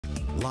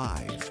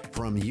Live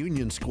from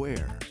Union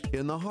Square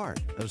in the heart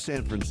of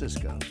San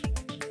Francisco,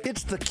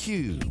 it's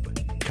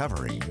theCUBE,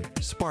 covering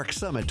Spark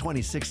Summit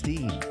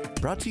 2016.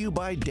 Brought to you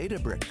by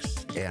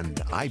Databricks and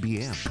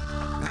IBM.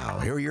 Now,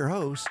 here are your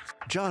hosts,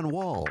 John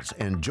Walls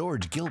and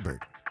George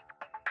Gilbert.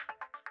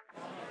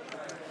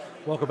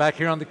 Welcome back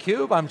here on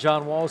theCUBE. I'm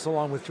John Walls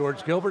along with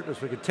George Gilbert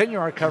as we continue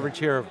our coverage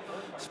here of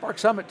Spark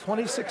Summit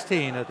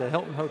 2016 at the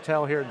Hilton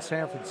Hotel here in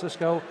San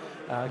Francisco.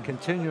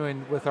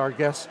 Continuing with our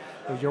guest,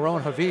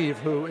 Yaron Haviv,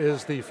 who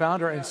is the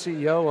founder and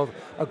CEO of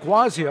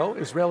Iguazu,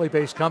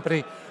 Israeli-based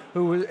company,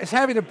 who is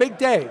having a big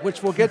day,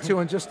 which we'll get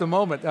to in just a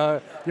moment.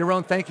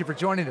 Yaron, thank you for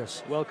joining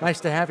us. Welcome. Nice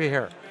to have you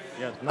here.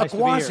 Yeah, nice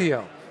Iguazu, to be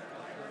here.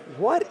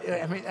 what,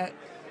 I mean,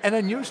 an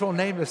unusual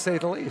name to say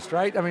the least,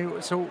 right? I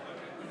mean, so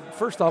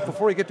first off,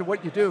 before we get to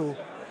what you do,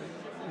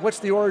 what's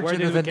the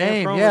origin of the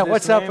name? Yeah,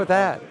 what's up with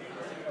that?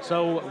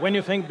 So when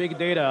you think big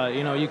data,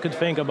 you could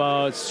think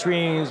about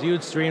streams,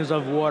 huge streams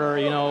of water,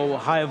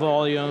 high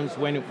volumes.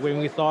 When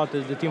we thought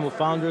as the team of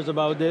founders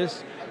about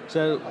this,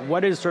 so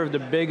what is sort of the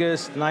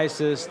biggest,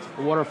 nicest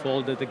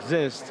waterfall that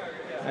exists?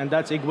 And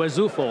that's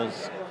Iguazu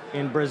Falls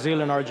in Brazil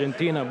and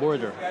Argentina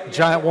border.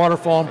 Giant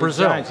waterfall in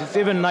Brazil. It's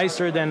even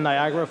nicer than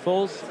Niagara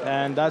Falls,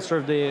 and that's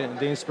sort of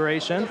the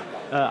inspiration.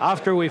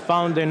 After we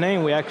found the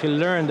name, we actually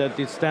learned that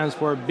it stands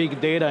for big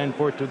data in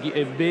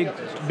Portuguese,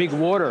 big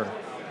water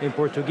in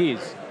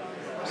Portuguese.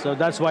 So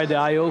that's why the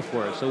IO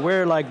for it. So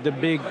we're like the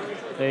big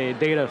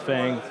data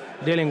thing,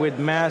 dealing with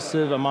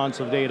massive amounts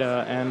of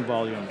data and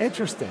volume.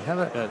 Interesting.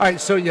 All right,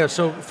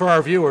 so for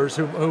our viewers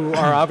who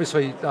are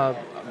obviously,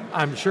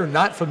 I'm sure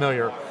not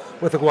familiar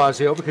with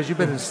Iguazu because you've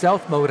been in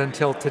stealth mode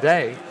until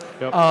today.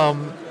 Yep.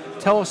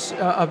 Tell us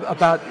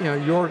about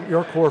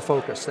your core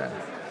focus then.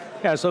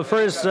 Yeah, so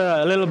first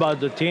a little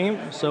about the team.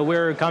 So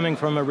we're coming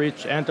from a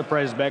rich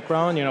enterprise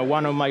background.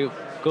 One of my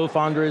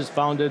co-founders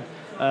founded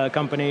a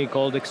company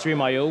called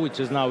Extreme.io, which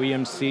is now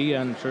EMC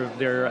and sort of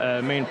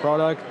their main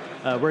product.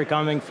 We're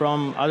coming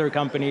from other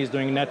companies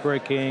doing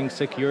networking,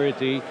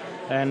 security,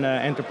 and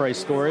enterprise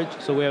storage.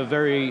 So we have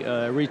very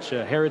rich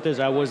heritage.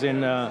 I was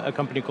in a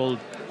company called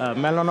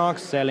Mellanox,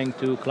 selling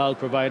to cloud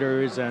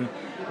providers and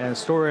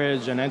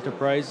storage and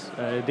enterprise,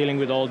 dealing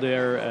with all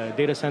their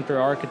data center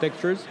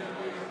architectures.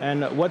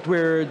 And what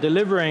we're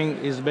delivering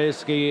is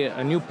basically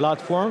a new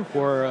platform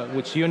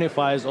which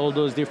unifies all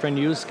those different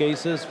use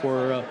cases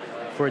for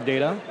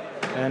data.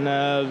 And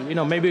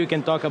maybe we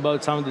can talk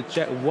about some of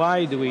the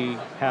why do we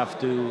have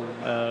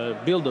to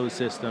build those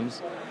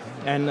systems.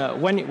 And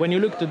when you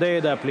look today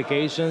at the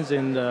applications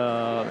in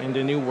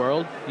the new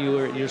world,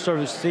 you're sort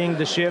of seeing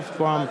the shift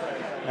from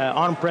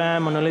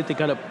on-prem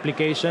analytical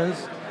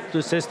applications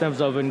to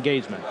systems of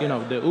engagement.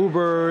 The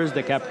Ubers,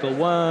 the Capital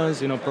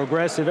Ones,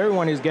 Progressive,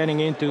 everyone is getting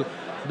into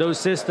those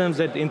systems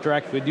that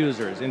interact with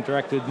users,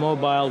 interact with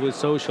mobile, with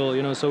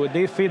social, so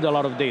they feed a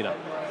lot of data.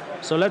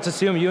 So let's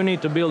assume you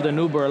need to build an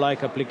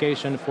Uber-like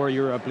application for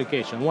your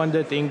application, one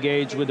that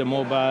engages with the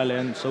mobile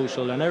and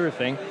social and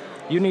everything.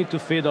 You need to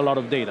feed a lot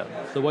of data.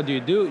 So what do?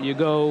 You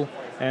go,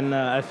 and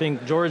I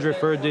think George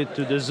referred it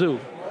to the zoo,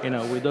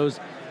 with those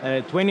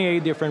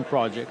 28 different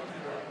projects.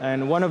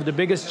 And one of the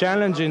biggest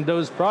challenges in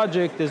those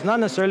projects is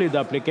not necessarily the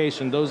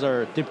application, those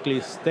are typically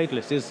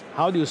stateless, is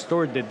how do you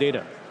store the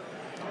data?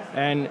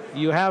 And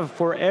you have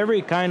for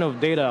every kind of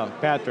data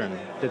pattern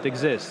that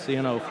exists,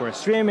 for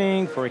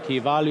streaming, for key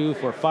value,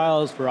 for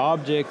files, for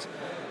objects,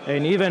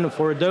 and even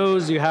for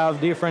those you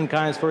have different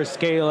kinds for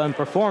scale and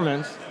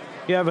performance,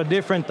 you have a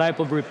different type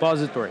of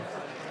repository.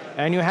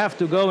 And you have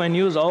to go and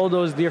use all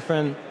those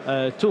different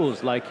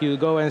tools, like you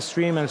go and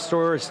stream and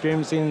store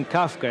streams in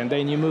Kafka, and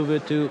then you move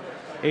it to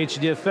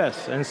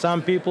HDFS. And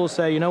some people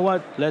say,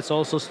 let's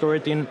also store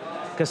it in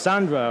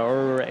Cassandra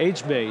or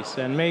HBase,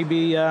 and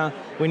maybe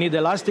we need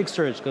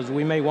Elasticsearch because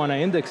we may want to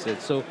index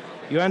it. So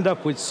you end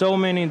up with so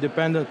many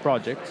independent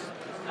projects.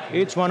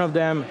 Each one of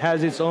them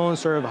has its own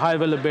sort of high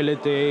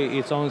availability,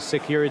 its own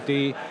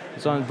security,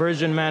 its own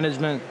version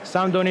management.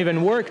 Some don't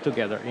even work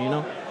together,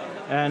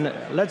 And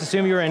let's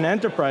assume you're in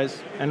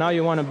enterprise, and now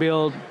you want to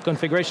build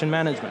configuration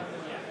management.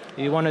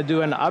 You want to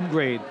do an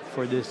upgrade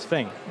for this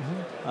thing.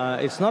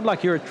 Mm-hmm. It's not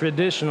like your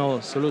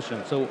traditional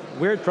solution. So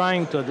we're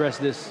trying to address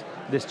this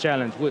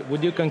challenge.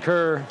 Would you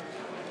concur?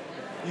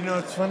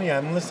 It's funny,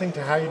 I'm listening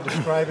to how you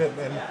describe it,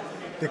 and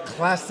the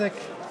classic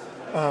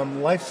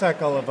life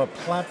cycle of a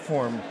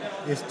platform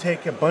is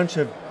take a bunch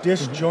of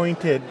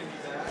disjointed,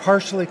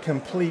 partially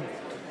complete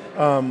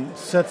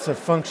sets of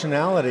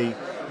functionality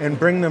and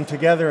bring them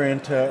together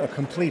into a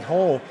complete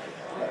whole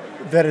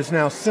that is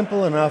now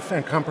simple enough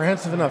and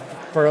comprehensive enough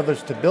for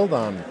others to build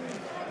on.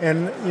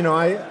 And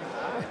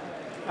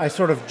I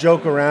sort of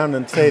joke around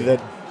and say that,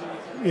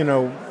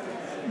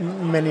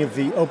 many of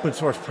the open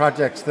source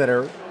projects that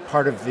are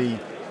part of the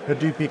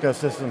Hadoop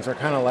ecosystems are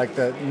kind of like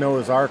the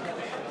Noah's Ark,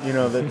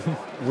 that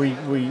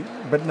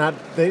but not,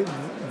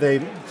 they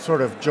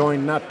sort of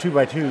join not 2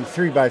 by 2,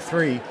 3 by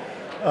 3,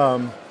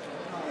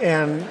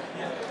 and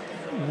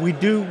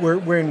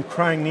we're in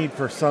crying need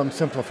for some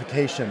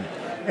simplification.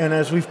 And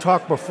as we've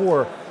talked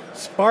before,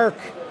 Spark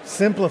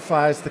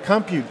simplifies the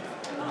compute,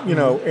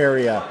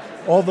 area.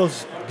 all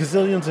those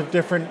gazillions of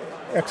different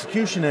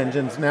execution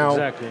engines now,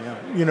 exactly,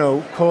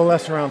 yeah.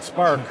 Coalesce around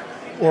Spark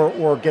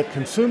or get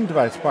consumed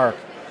by Spark.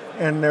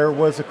 And there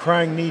was a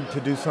crying need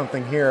to do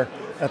something here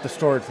at the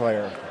storage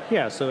layer.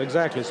 Yeah, so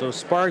exactly. So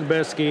Spark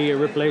basically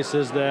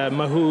replaces the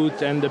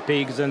Mahout and the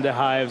pigs and the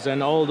hives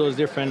and all those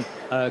different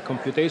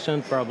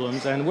computation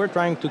problems. And we're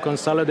trying to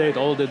consolidate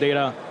all the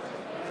data,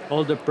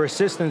 all the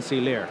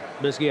persistency layer,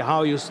 basically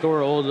how you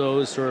store all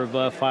those sort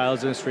of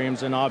files and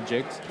streams and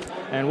objects.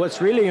 And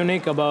what's really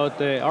unique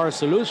about our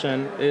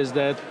solution is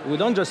that we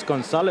don't just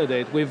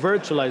consolidate, we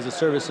virtualize the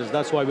services.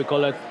 That's why we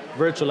call it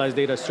virtualized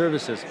data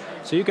services.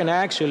 So you can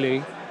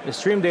actually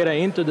stream data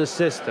into the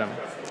system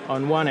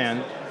on one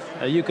end.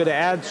 You could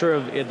add sort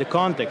of the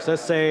context.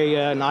 Let's say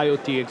an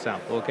IoT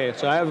example, okay?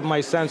 So I have my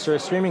sensor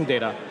streaming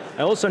data.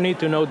 I also need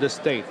to know the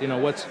state,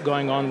 what's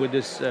going on with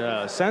this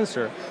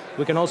sensor.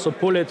 We can also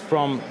pull it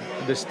from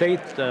the state,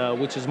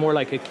 which is more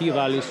like a key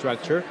value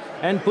structure,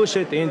 and push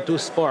it into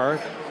Spark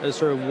as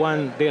sort of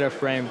one data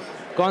frame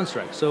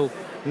construct. So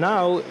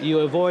now you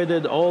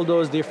avoided all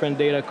those different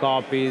data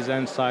copies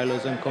and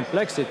silos and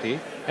complexity,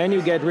 and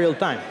you get real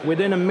time.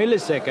 Within a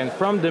millisecond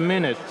from the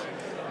minute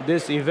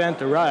this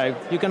event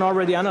arrived, you can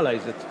already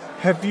analyze it.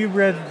 Have you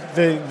read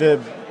the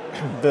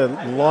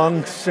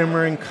long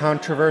simmering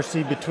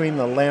controversy between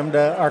the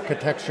Lambda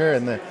architecture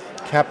and the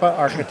Kappa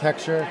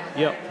architecture?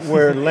 Yep.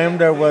 Where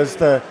Lambda was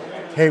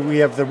hey, we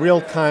have the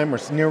real time or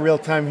near real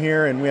time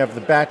here, and we have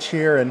the batch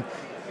here, and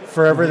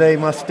forever they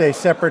must stay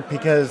separate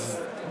because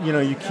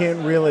you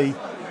can't really,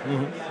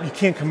 you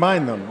can't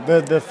combine them.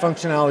 The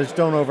functionalities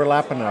don't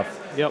overlap enough.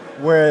 Yep.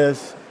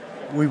 Whereas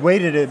we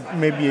waited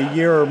maybe a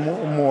year or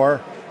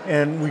more,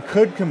 and we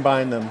could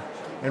combine them.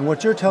 And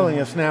what you're telling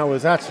us now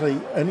is actually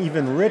an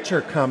even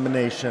richer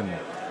combination.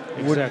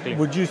 Exactly.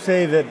 Would you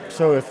say that,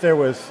 so if there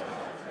was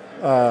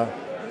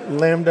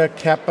Lambda,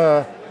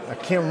 Kappa, I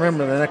can't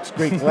remember the next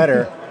Greek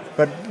letter,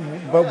 but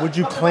would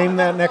you claim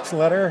that next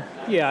letter?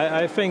 Yeah,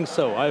 I think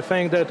so. I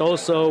think that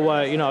also,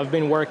 I've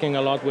been working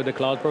a lot with the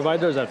cloud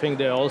providers. I think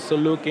they also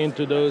look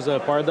into those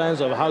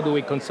paradigms of how do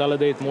we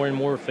consolidate more and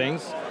more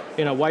things.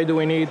 Why do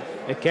we need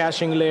a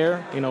caching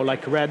layer,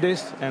 like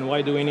Redis, and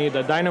why do we need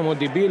a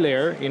DynamoDB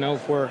layer,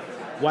 for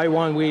why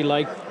won't we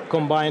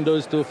combine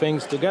those two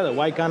things together?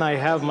 Why can't I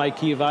have my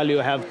key value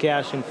have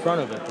cache in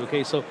front of it?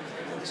 Okay, so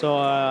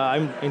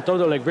I'm in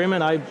total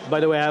agreement. By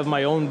the way, I have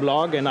my own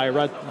blog, and I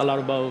write a lot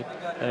about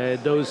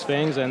those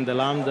things and the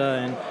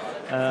Lambda,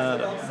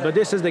 but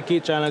this is the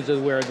key challenge that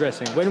we're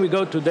addressing. When we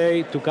go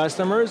today to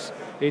customers,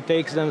 it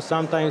takes them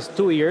sometimes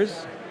 2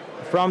 years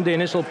from the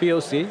initial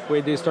POC,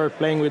 where they start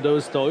playing with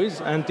those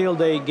toys, until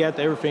they get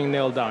everything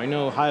nailed down.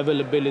 High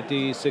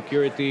availability,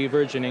 security,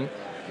 versioning.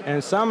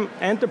 And some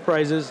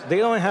enterprises, they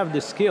don't have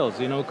the skills,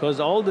 because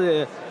all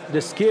the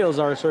skills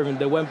are serving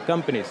the web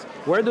companies.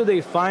 Where do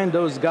they find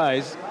those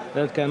guys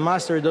that can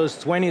master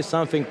those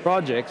 20-something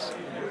projects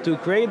to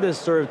create this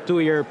sort of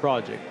 2-year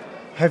project?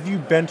 Have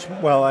you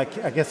well, I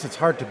guess it's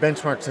hard to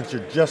benchmark since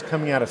you're just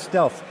coming out of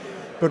stealth,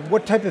 but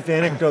what type of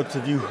anecdotes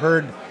have you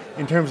heard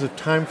in terms of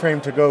time frame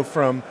to go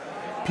from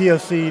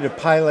POC to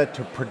pilot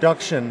to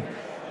production,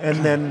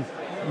 and then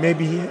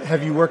maybe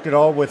have you worked at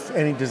all with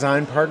any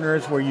design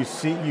partners where you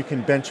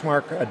can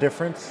benchmark a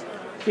difference?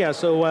 Yeah,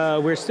 so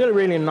we're still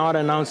really not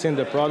announcing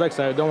the products.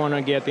 I don't want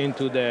to get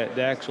into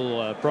the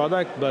actual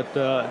product, but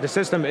the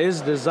system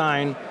is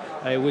designed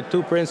with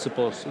two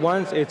principles.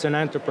 One, it's an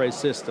enterprise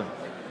system.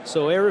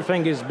 So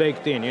everything is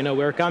baked in.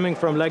 We're coming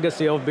from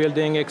legacy of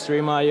building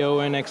Extreme.io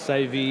and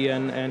XIV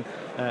and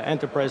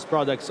enterprise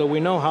products, so we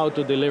know how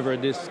to deliver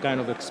this kind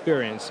of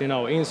experience,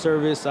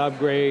 in-service,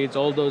 upgrades,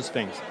 all those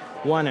things,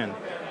 one end.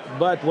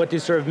 But what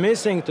is sort of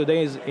missing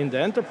today in the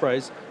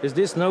enterprise is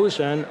this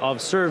notion of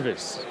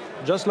service,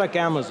 just like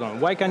Amazon.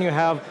 Why can you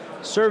have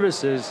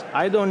services?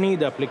 I don't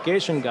need the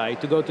application guy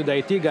to go to the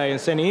IT guy and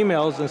send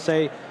emails and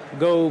say,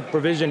 go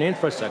provision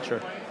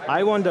infrastructure.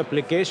 I want the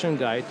application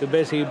guy to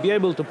basically be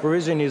able to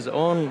provision his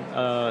own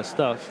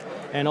stuff,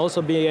 and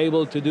also be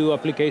able to do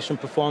application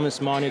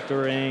performance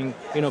monitoring,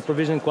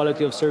 provision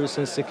quality of service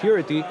and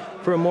security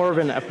for more of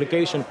an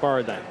application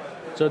paradigm.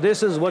 So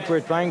this is what we're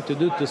trying to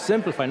do to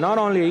simplify. Not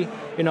only,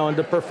 on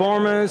the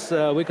performance,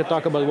 we could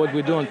talk about what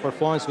we do on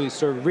performance. We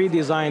sort of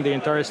redesign the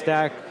entire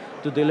stack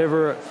to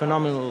deliver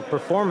phenomenal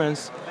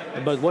performance.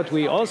 But what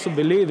we also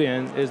believe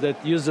in is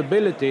that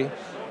usability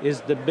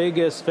is the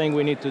biggest thing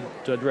we need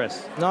to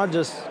address. Not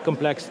just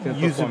complexity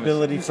and performance.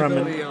 Usability from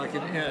an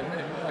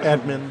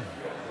admin.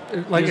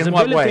 Like usability in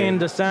what way? In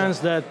the sense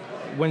that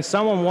when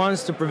someone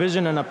wants to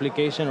provision an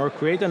application or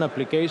create an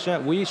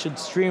application, we should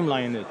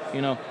streamline it.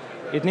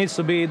 It needs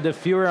to be the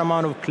fewer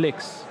amount of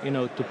clicks,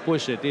 to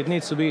push it. It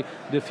needs to be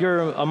the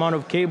fewer amount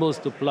of cables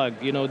to plug,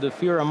 the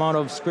fewer amount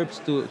of scripts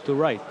to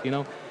write,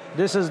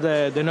 This is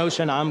the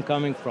notion I'm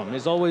coming from.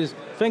 Is always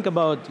think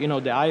about, the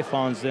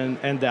iPhones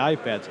and the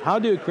iPads. How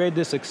do you create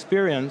this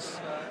experience?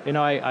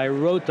 I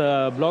wrote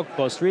a blog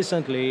post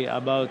recently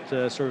about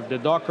sort of the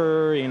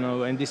Docker,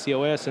 and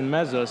DCOS and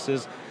Mesos,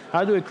 is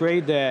how do we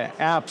create the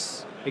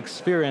apps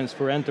experience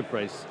for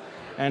enterprise?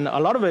 And a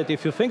lot of it,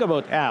 if you think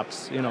about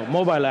apps,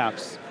 mobile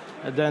apps,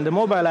 then the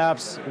mobile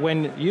apps,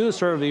 when you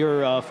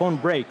your phone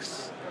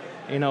breaks,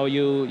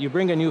 you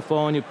bring a new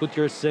phone, you put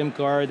your SIM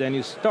card, and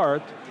you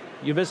start,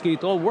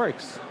 it all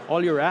works,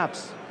 all your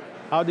apps.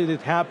 How did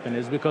it happen?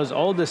 It's because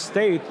all the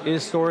state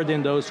is stored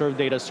in those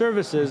data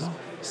services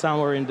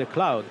somewhere in the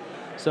cloud.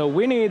 So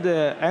we need,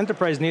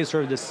 enterprise needs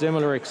the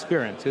similar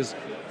experience.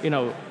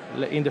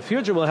 In the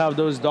future we'll have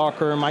those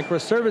Docker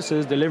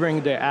microservices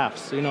delivering the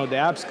apps. The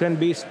apps can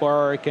be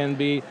Spark, can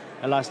be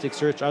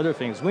Elasticsearch, other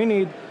things. We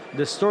need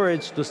the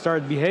storage to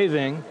start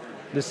behaving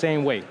the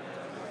same way.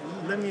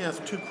 Let me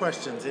ask two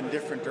questions in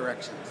different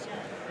directions.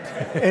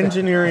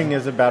 Engineering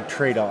is about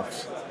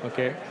trade-offs.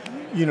 Okay.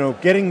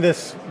 Getting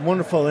this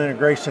wonderful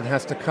integration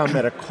has to come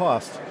at a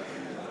cost.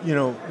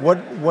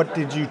 What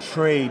did you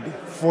trade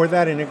for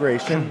that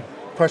integration?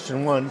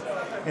 Question one.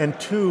 And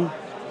two,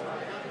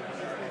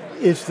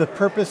 is the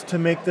purpose to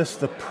make this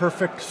the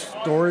perfect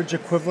storage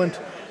equivalent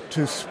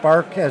to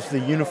Spark as the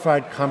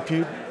unified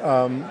compute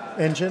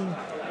engine?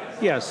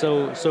 Yeah,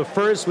 so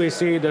first we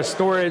see the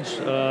storage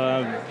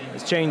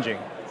is changing.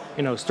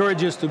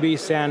 Storage used to be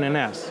SAN and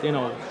S.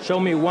 Show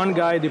me one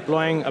guy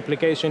deploying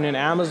application in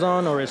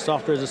Amazon or a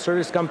software as a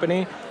service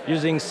company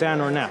using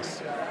SAN or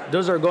NAS.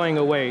 Those are going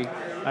away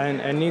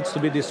and needs to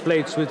be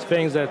displayed with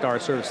things that are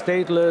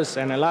stateless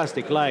and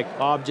elastic, like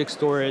object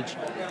storage,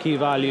 key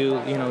value,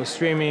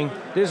 streaming.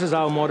 This is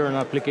how modern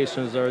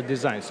applications are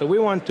designed. So we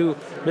want to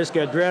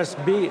basically address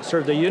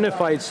the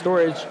unified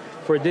storage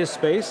for this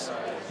space,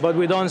 but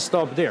we don't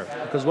stop there,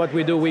 because what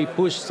we do, we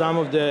push some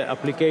of the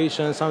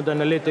applications, some of the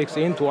analytics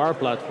into our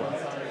platform.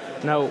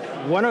 Now,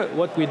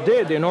 what we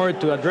did in order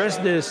to address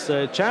this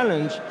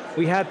challenge,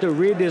 we had to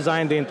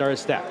redesign the entire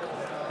stack.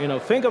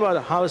 Think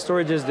about how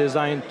storage is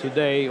designed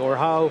today, or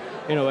how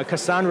a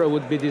Cassandra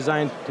would be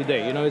designed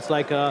today. It's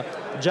like a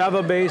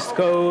Java-based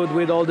code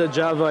with all the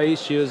Java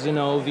issues,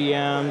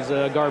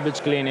 VMs, garbage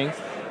cleaning,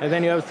 and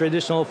then you have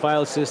traditional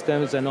file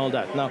systems and all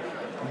that. Now,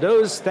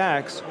 those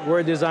stacks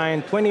were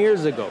designed 20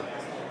 years ago.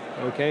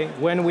 Okay,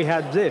 when we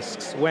had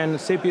disks, when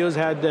CPUs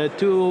had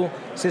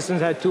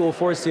systems had 2 or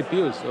 4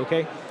 CPUs.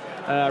 Okay,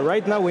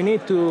 right now we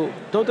need to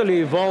totally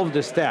evolve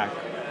the stack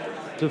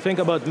to think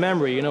about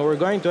memory. We're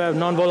going to have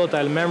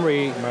non-volatile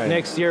memory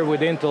next year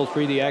with Intel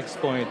 3DX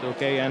point,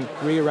 okay, and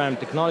ReRAM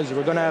technology.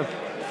 We're going to have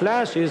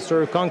flash is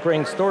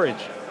conquering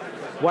storage.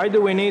 Why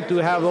do we need to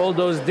have all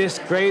those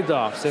disk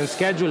trade-offs and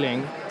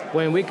scheduling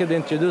when we could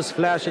introduce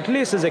flash at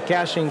least as a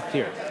caching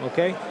tier?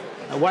 Okay.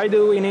 Why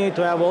do we need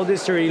to have all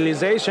this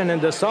serialization in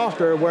the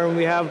software when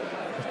we have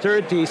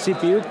 30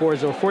 CPU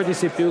cores or 40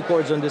 CPU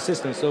cores on the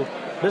system? So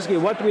basically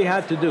what we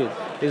had to do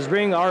is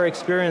bring our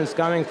experience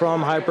coming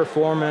from high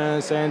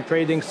performance and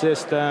trading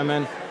system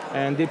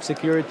and deep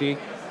security,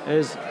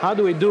 is how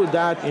do we do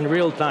that in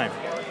real time?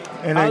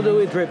 And how do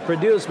we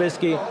produce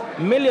basically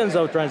millions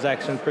of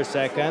transactions per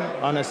second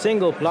on a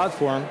single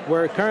platform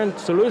where current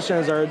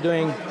solutions are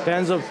doing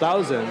tens of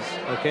thousands,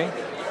 okay?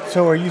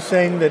 So are you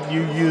saying that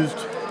you used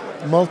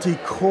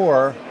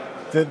multi-core,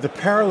 the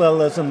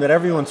parallelism that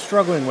everyone's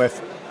struggling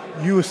with,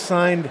 you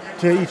assigned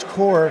to each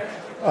core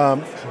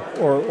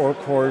or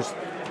cores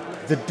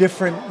the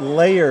different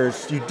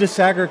layers, you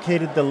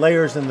disaggregated the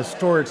layers in the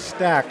storage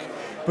stack,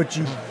 but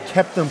you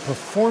kept them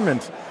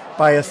performant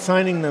by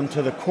assigning them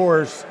to the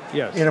cores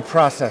in a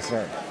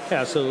processor.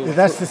 Yeah, so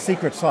that's the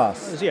secret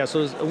sauce. Yeah,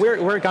 so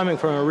we're coming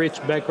from a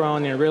rich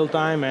background in real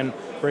time, and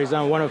for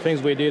example, one of the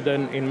things we did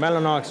in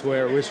Mellanox,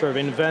 where we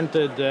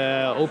invented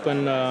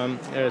open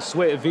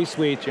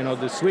vSwitch,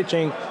 the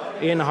switching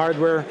in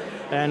hardware,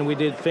 and we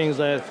did things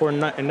for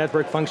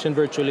network function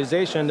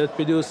virtualization that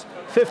produce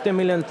 50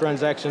 million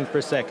transactions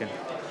per second.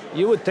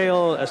 You would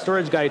tell a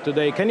storage guy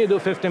today, can you do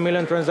 50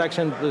 million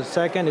transactions per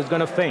second? It's going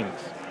to faint,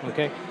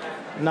 okay?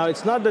 Now,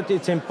 it's not that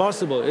it's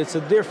impossible. It's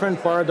a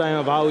different paradigm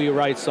of how you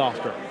write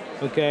software.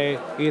 Okay,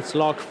 it's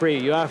lock-free.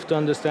 You have to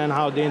understand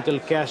how the Intel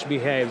cache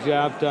behaves. You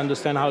have to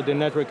understand how the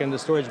network and the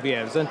storage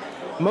behaves. And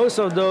most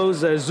of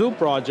those zoo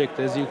projects,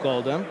 as you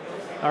call them,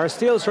 are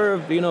still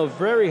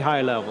very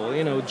high level,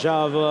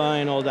 Java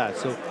and all that.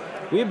 So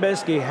we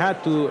basically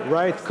had to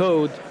write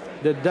code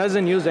that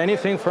doesn't use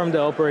anything from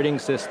the operating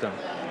system.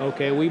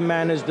 Okay, we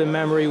manage the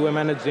memory, we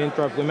manage the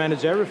interrupt, we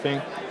manage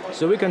everything,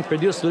 so we can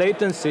produce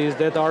latencies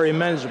that are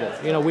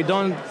imaginable. We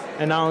don't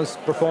announce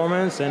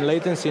performance and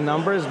latency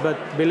numbers, but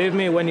believe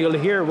me, when you'll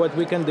hear what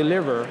we can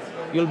deliver,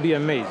 you'll be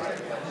amazed.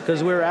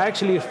 Because we're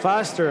actually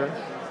faster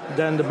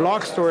than the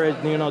block storage,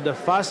 the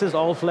fastest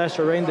all-flash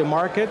array in the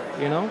market,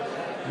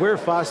 we're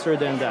faster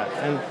than that.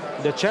 And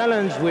the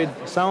challenge with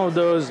some of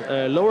those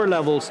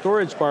lower-level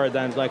storage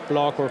paradigms like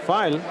block or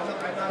file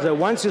is that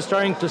once you're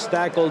starting to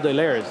stack all the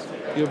layers,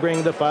 you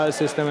bring the file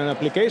system and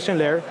application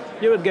layer,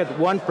 you would get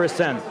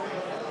 1%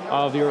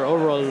 of your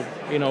overall,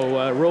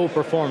 row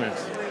performance.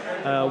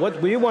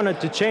 What we wanted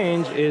to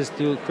change is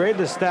to create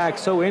the stack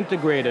so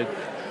integrated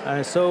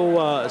and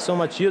so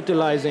much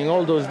utilizing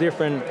all those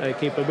different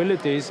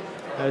capabilities,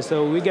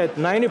 so we get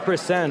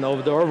 90%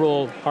 of the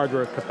overall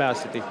hardware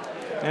capacity.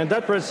 And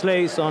that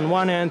translates on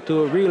one end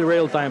to real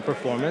real-time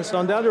performance,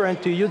 on the other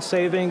end to huge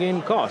saving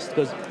in cost,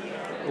 because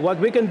what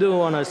we can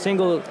do on a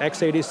single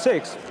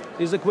x86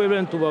 is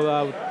equivalent to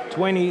about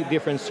 20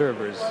 different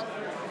servers.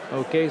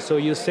 Okay, so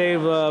you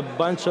save a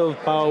bunch of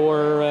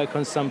power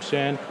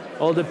consumption,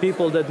 all the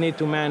people that need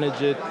to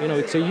manage it,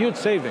 it's a huge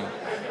saving.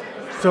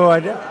 So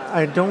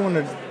I don't want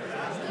to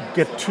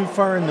get too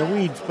far in the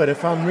weeds, but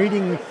if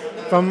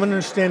I'm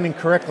understanding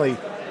correctly,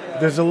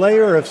 there's a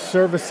layer of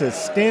services,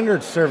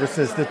 standard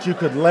services that you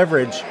could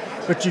leverage,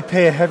 but you'd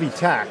pay a heavy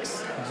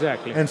tax.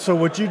 Exactly. And so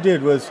what you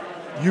did was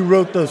you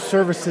wrote those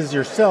services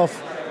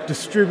yourself,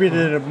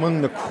 distributed it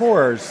among the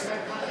cores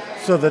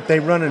so that they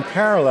run in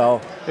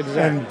parallel.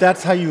 Exactly. And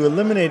that's how you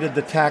eliminated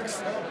the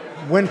tax,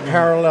 went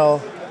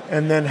parallel,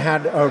 and then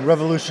had a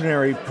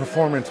revolutionary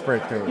performance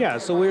breakthrough. Yeah,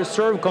 so we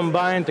serve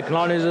combined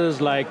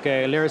technologies like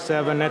layer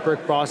 7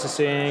 network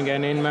processing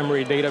and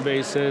in-memory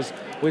databases.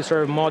 We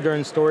serve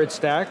modern storage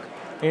stack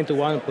into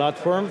one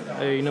platform.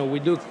 We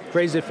do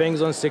crazy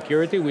things on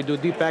security. We do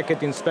deep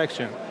packet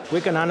inspection. We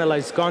can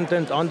analyze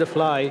content on the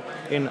fly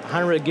in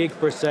 100 gig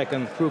per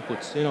second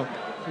throughputs.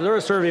 There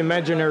are sort of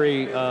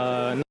imaginary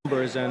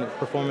numbers and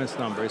performance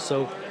numbers.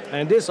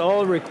 And this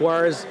all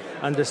requires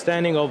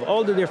understanding of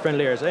all the different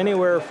layers,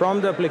 anywhere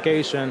from the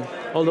application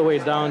all the way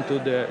down to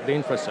the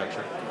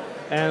infrastructure.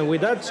 And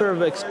with that sort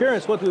of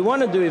experience, what we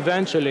want to do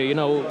eventually,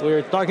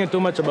 we're talking too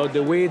much about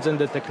the weeds and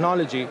the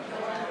technology,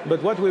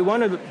 but what we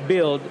want to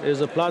build is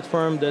a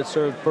platform that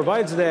sort of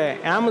provides the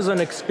Amazon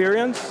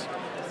experience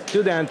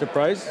to the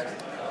enterprise,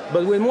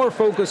 but with more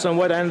focus on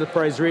what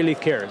enterprise really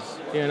cares.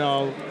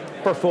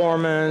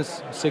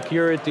 Performance,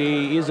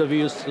 security, ease of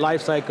use,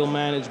 lifecycle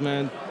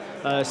management,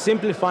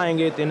 simplifying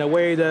it in a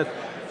way that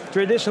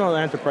traditional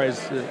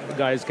enterprise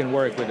guys can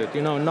work with it.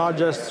 Not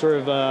just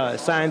sort of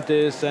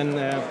scientists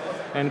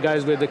and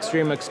guys with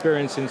extreme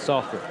experience in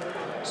software.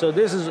 So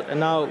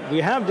now we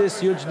have this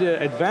huge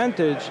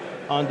advantage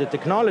on the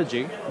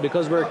technology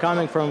because we're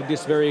coming from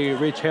this very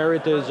rich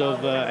heritage of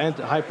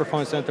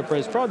high-performance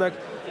enterprise product,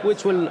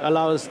 which will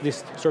allow us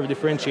this sort of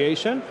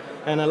differentiation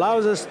and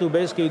allows us to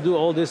basically do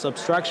all this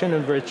abstraction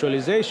and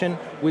virtualization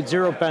with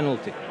zero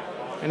penalty,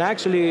 and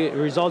actually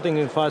resulting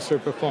in faster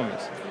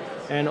performance.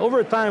 And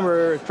over time,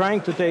 we're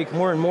trying to take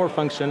more and more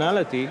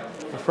functionality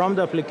from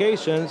the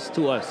applications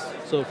to us.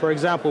 So for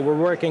example,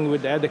 we're working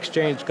with ad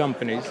exchange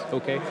companies,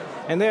 okay?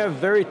 And they have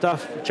very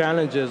tough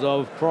challenges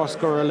of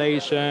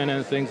cross-correlation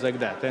and things like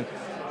that.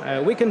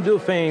 And we can do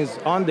things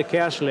on the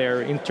cache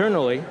layer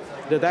internally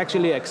that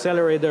actually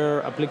accelerate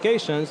their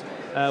applications.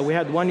 We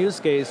had one use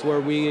case where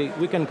we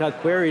can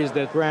cut queries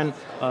that ran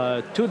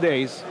 2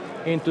 days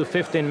into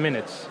 15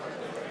 minutes.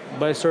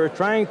 By sort of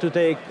trying to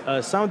take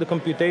some of the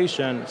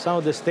computation, some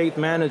of the state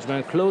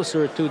management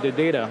closer to the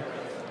data,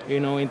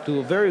 into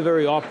a very,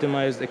 very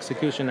optimized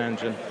execution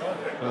engine.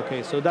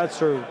 Okay, so that's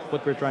sort of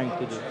what we're trying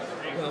to do.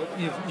 Well,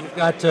 you've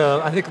got,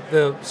 I think,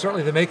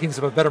 certainly the makings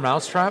of a better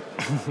mousetrap,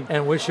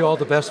 and wish you all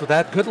the best with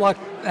that. Good luck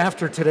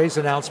after today's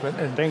announcement.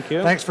 And thank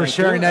you. Thanks for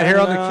sharing that here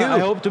on theCUBE. I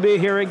hope to be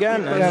here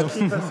again. Yeah,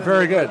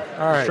 very good.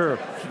 All right. Sure.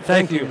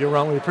 Thank you,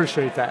 Yaron. We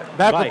appreciate that.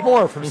 Back with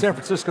more from San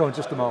Francisco in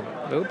just a moment.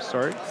 Oops,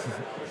 sorry.